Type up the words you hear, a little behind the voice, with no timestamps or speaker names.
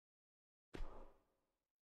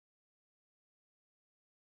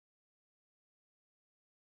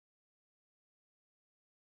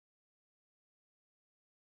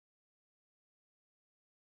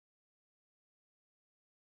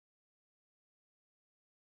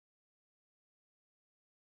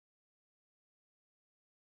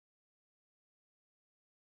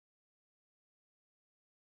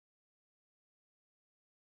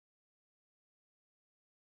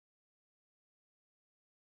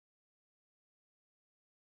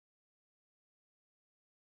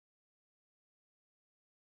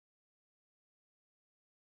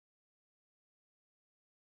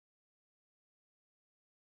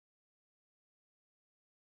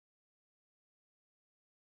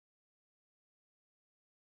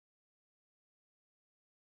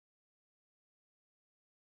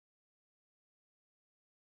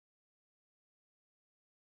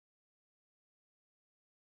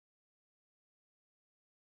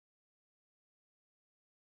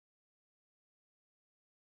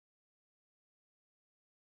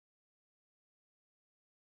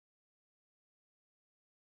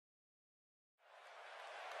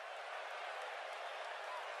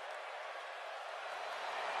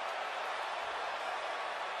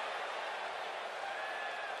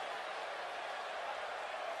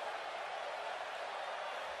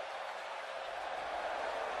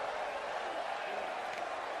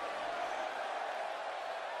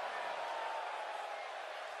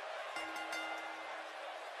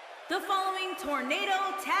The following Tornado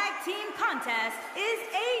Tag Team Contest is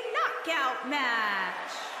a knockout match.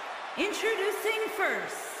 Introducing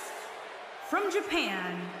first, from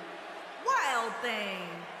Japan, Wild Thing.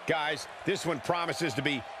 Guys, this one promises to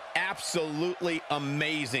be absolutely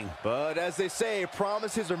amazing. But as they say,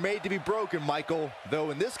 promises are made to be broken, Michael. Though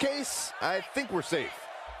in this case, I think we're safe.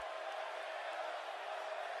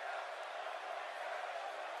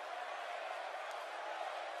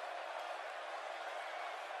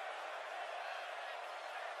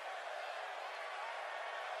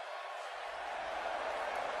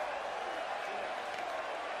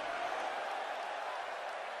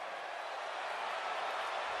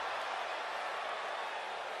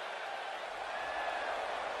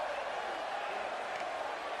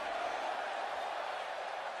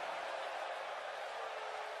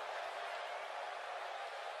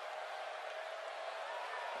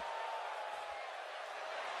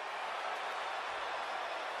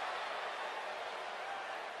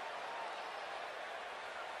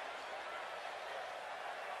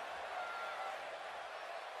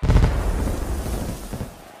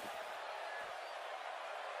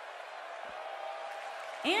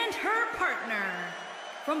 And her partner,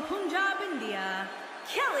 from Punjab, India,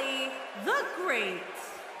 Kelly the Great.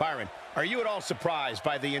 Byron, are you at all surprised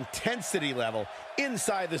by the intensity level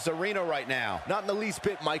inside this arena right now? Not in the least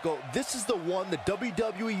bit, Michael. This is the one the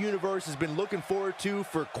WWE Universe has been looking forward to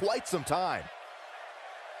for quite some time.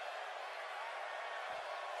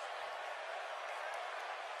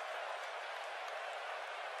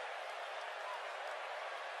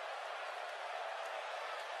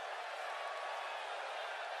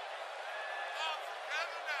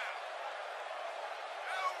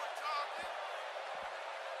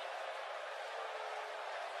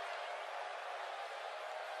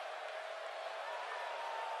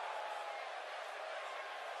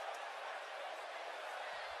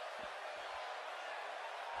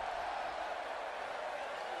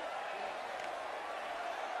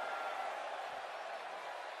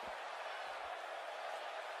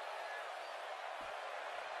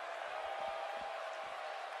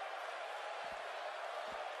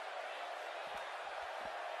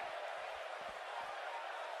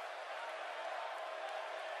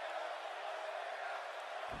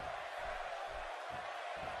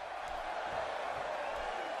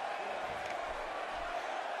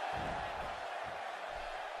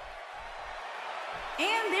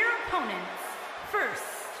 And their opponents, first,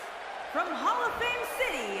 from Hall of Fame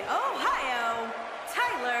City, Ohio,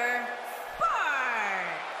 Tyler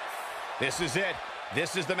Sparks. This is it.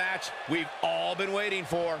 This is the match we've all been waiting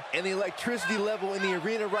for. And the electricity level in the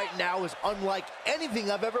arena right now is unlike anything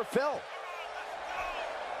I've ever felt.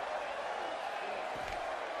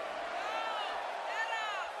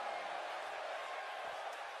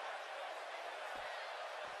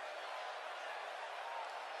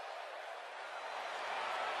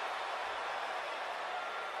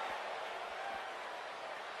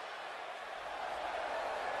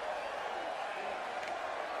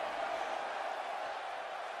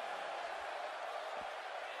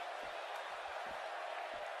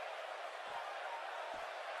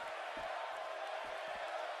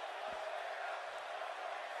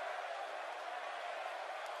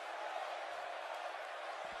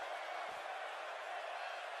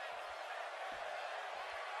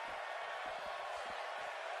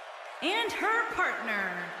 And her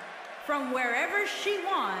partner, from wherever she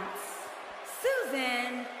wants,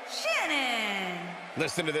 Susan Shannon.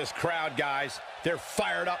 Listen to this crowd, guys. They're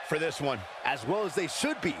fired up for this one. As well as they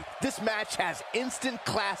should be. This match has instant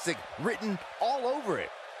classic written all over it.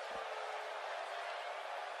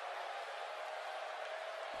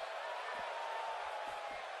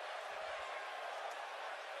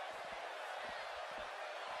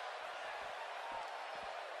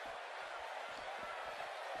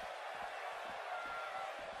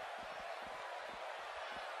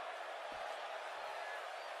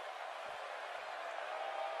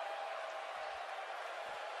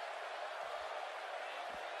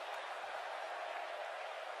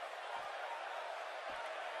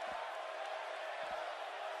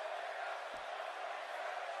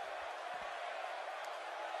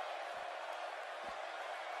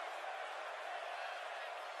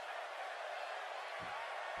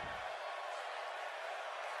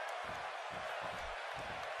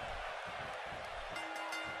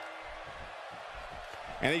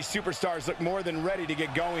 And these superstars look more than ready to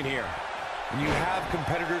get going here. When you have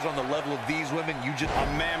competitors on the level of these women, you just... A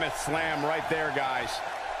mammoth slam right there, guys.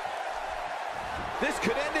 This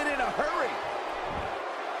could end it in a hurry.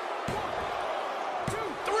 1,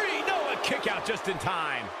 2, 3. No, a kick out just in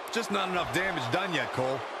time. Just not enough damage done yet,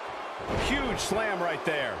 Cole. Huge slam right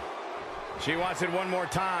there. She wants it one more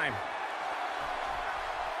time.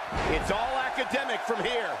 It's all academic from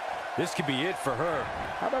here. This could be it for her.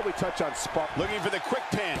 How about we touch on Spark? Looking for the quick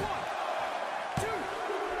pin.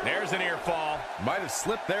 There's an ear fall. Might have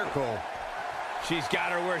slipped there, Cole. She's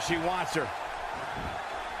got her where she wants her.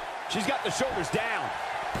 She's got the shoulders down.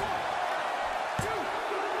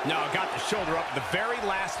 No, got the shoulder up at the very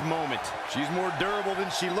last moment. She's more durable than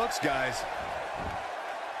she looks, guys.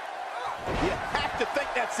 You have to think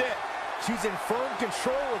that's it. She's in firm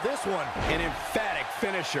control of this one. An emphatic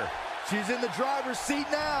finisher. She's in the driver's seat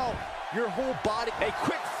now. Your whole body. A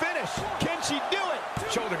quick finish. Can she do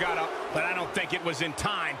it? Shoulder got up, but I don't think it was in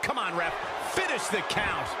time. Come on, ref. Finish the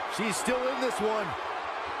count. She's still in this one.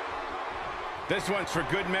 This one's for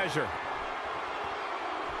good measure.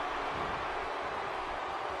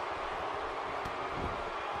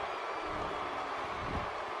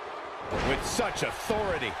 With such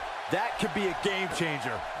authority. That could be a game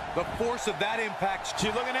changer. The force of that impact.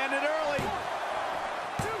 She's looking to end it early.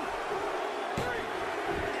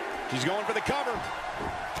 She's going for the cover.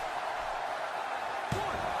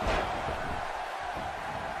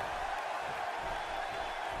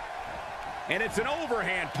 And it's an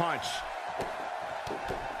overhand punch.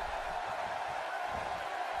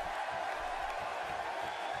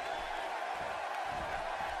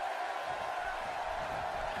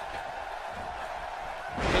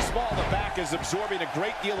 The small of the back is absorbing a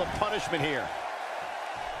great deal of punishment here.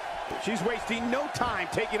 She's wasting no time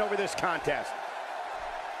taking over this contest.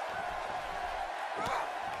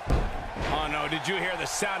 Oh no, did you hear the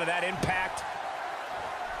sound of that impact?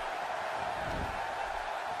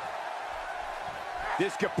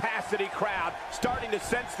 This capacity crowd starting to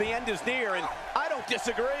sense the end is near, and I don't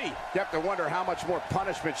disagree. You have to wonder how much more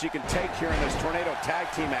punishment she can take here in this Tornado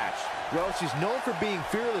Tag Team match. Well, she's known for being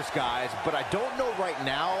fearless, guys, but I don't know right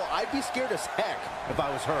now. I'd be scared as heck if I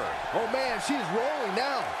was her. Oh, man, she's rolling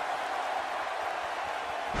now.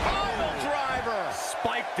 Pile driver!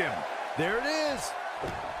 Spiked him. There it is.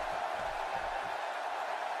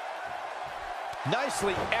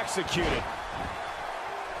 Nicely executed.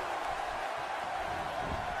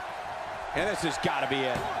 And this has got to be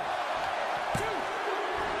it.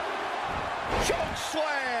 Choke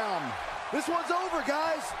slam! This one's over,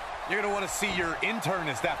 guys. You're going to want to see your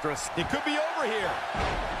internist after us. It could be over here.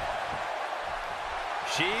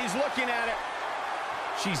 She's looking at it.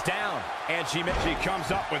 She's down, and she comes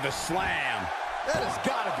up with a slam. That has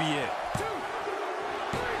got to be it.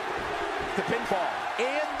 The pinfall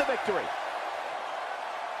and the victory.